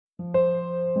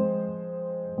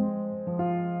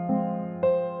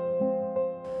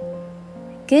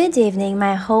Good evening,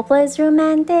 my hopeless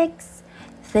romantics.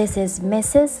 This is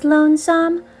Mrs.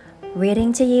 Lonesome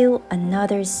reading to you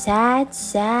another sad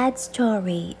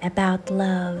story about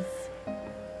love.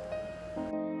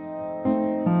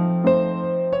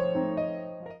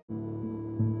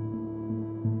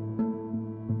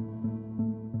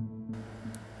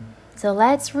 So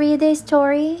let's read a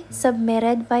story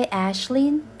submitted by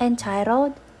Ashlyn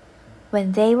entitled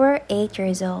When They Were 8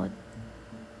 Years Old.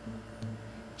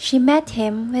 She met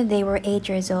him when they were 8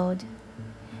 years old.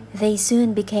 They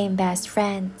soon became best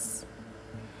friends.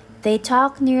 They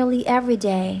talked nearly every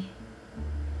day.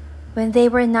 When they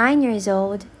were 9 years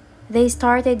old, they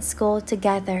started school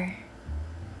together.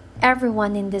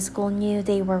 Everyone in the school knew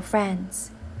they were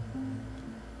friends.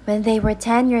 When they were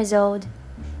 10 years old,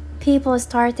 people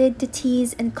started to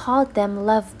tease and called them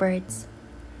lovebirds.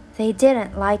 They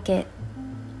didn't like it.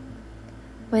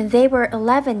 When they were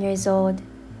 11 years old,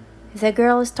 the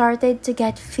girl started to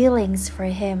get feelings for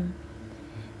him,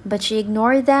 but she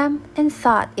ignored them and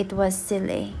thought it was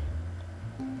silly.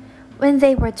 When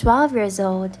they were 12 years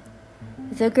old,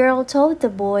 the girl told the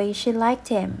boy she liked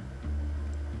him.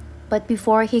 But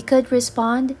before he could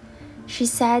respond, she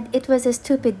said it was a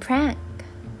stupid prank.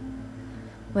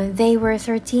 When they were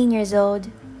 13 years old,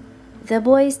 the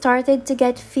boy started to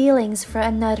get feelings for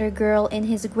another girl in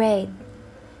his grade,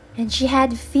 and she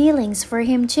had feelings for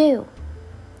him too.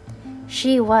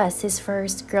 She was his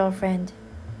first girlfriend,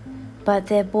 but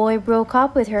the boy broke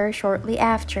up with her shortly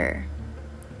after.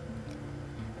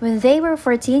 When they were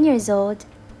 14 years old,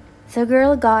 the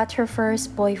girl got her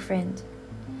first boyfriend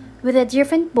with a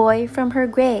different boy from her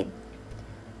grade,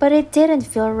 but it didn't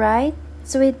feel right,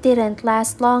 so it didn't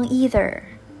last long either.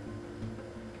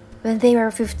 When they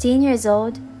were 15 years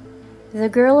old, the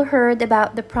girl heard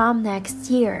about the prom next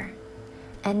year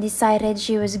and decided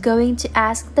she was going to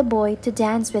ask the boy to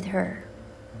dance with her.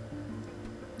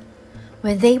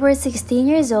 When they were 16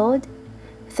 years old,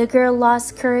 the girl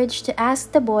lost courage to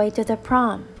ask the boy to the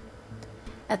prom.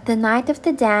 At the night of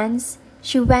the dance,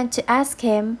 she went to ask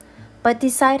him, but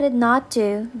decided not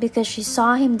to because she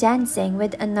saw him dancing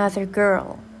with another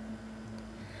girl.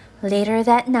 Later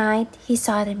that night, he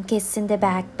saw them kiss in the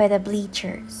back by the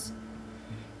bleachers.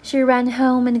 She ran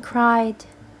home and cried.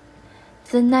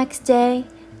 The next day,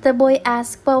 the boy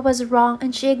asked what was wrong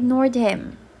and she ignored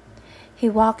him. He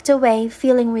walked away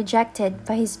feeling rejected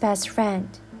by his best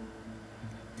friend.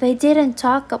 They didn't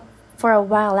talk for a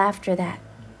while after that.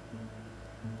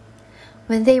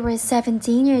 When they were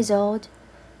 17 years old,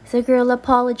 the girl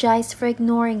apologized for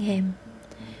ignoring him.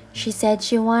 She said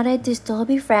she wanted to still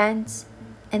be friends,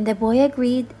 and the boy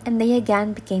agreed and they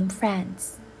again became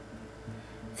friends.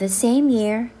 The same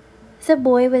year, the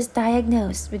boy was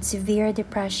diagnosed with severe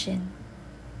depression.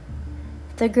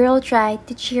 The girl tried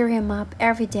to cheer him up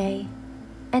every day,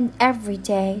 and every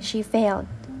day she failed.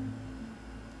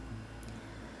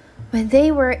 When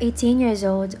they were 18 years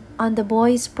old, on the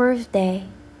boy's birthday,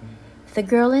 the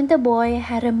girl and the boy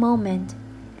had a moment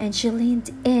and she leaned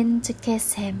in to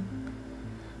kiss him.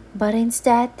 But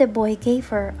instead, the boy gave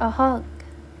her a hug.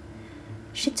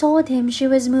 She told him she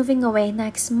was moving away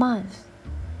next month.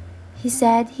 He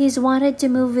said he's wanted to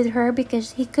move with her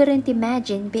because he couldn't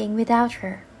imagine being without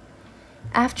her.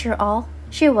 After all,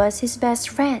 she was his best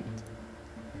friend.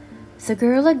 The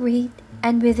girl agreed,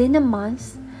 and within a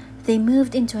month, they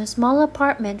moved into a small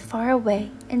apartment far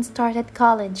away and started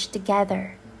college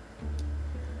together.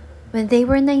 When they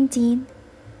were 19,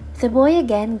 the boy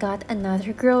again got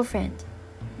another girlfriend,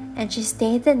 and she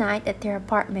stayed the night at their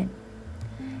apartment.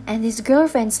 And his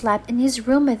girlfriend slept in his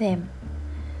room with him.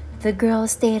 The girl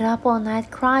stayed up all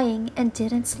night crying and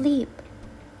didn't sleep.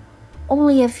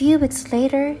 Only a few weeks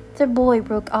later, the boy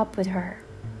broke up with her.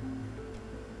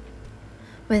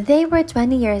 When they were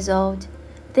 20 years old,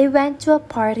 they went to a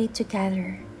party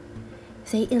together.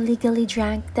 They illegally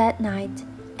drank that night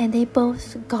and they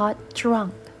both got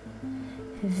drunk.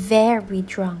 Very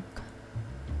drunk.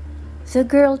 The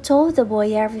girl told the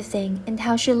boy everything and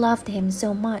how she loved him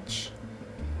so much.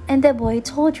 And the boy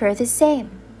told her the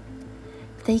same.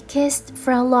 They kissed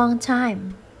for a long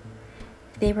time.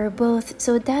 They were both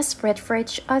so desperate for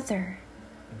each other.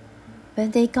 When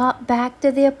they got back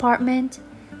to the apartment,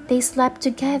 they slept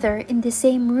together in the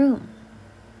same room.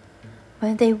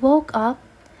 When they woke up,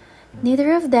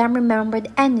 neither of them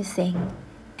remembered anything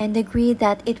and agreed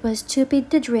that it was stupid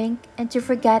to drink and to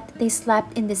forget they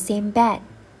slept in the same bed.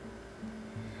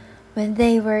 When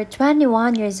they were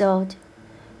 21 years old,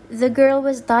 the girl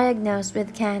was diagnosed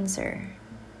with cancer.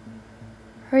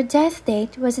 Her death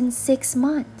date was in 6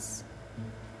 months.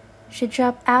 She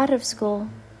dropped out of school,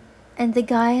 and the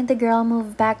guy and the girl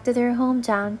moved back to their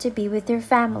hometown to be with their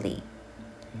family.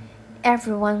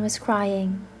 everyone was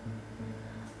crying.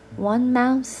 1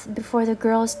 month before the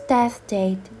girl's death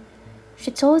date,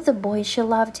 she told the boy she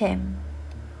loved him.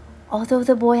 Although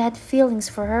the boy had feelings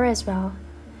for her as well,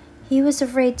 he was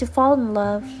afraid to fall in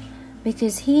love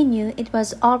because he knew it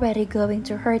was already going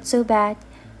to hurt so bad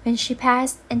when she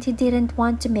passed, and he didn't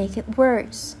want to make it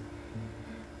worse.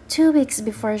 2 weeks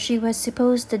before she was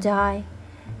supposed to die,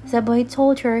 the boy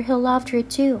told her he loved her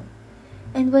too,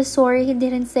 and was sorry he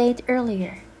didn't say it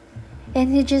earlier,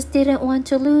 and he just didn't want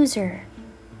to lose her.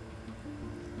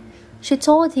 She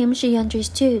told him she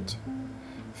understood.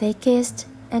 They kissed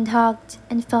and hugged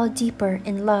and fell deeper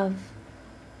in love.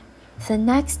 The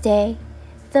next day,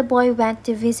 the boy went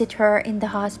to visit her in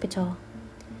the hospital,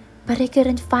 but he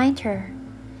couldn't find her.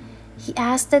 He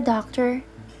asked the doctor,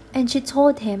 and she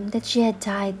told him that she had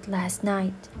died last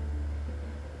night.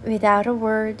 Without a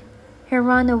word, he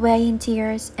ran away in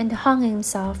tears and hung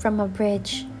himself from a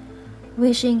bridge,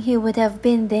 wishing he would have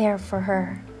been there for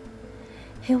her.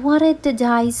 He wanted to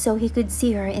die so he could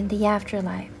see her in the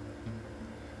afterlife.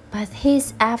 But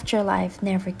his afterlife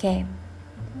never came.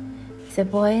 The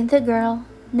boy and the girl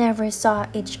never saw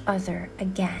each other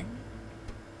again.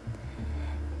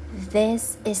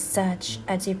 This is such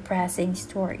a depressing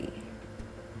story.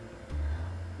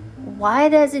 Why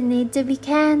does it need to be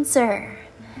cancer?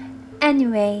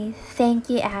 Anyway, thank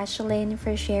you, Ashlyn,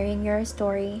 for sharing your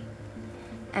story.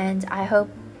 And I hope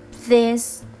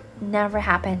this never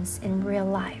happens in real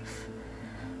life.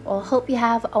 Well, hope you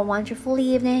have a wonderful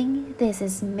evening. This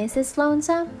is Mrs.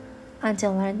 Lonesome.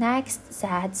 Until our next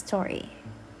sad story.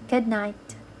 Good night.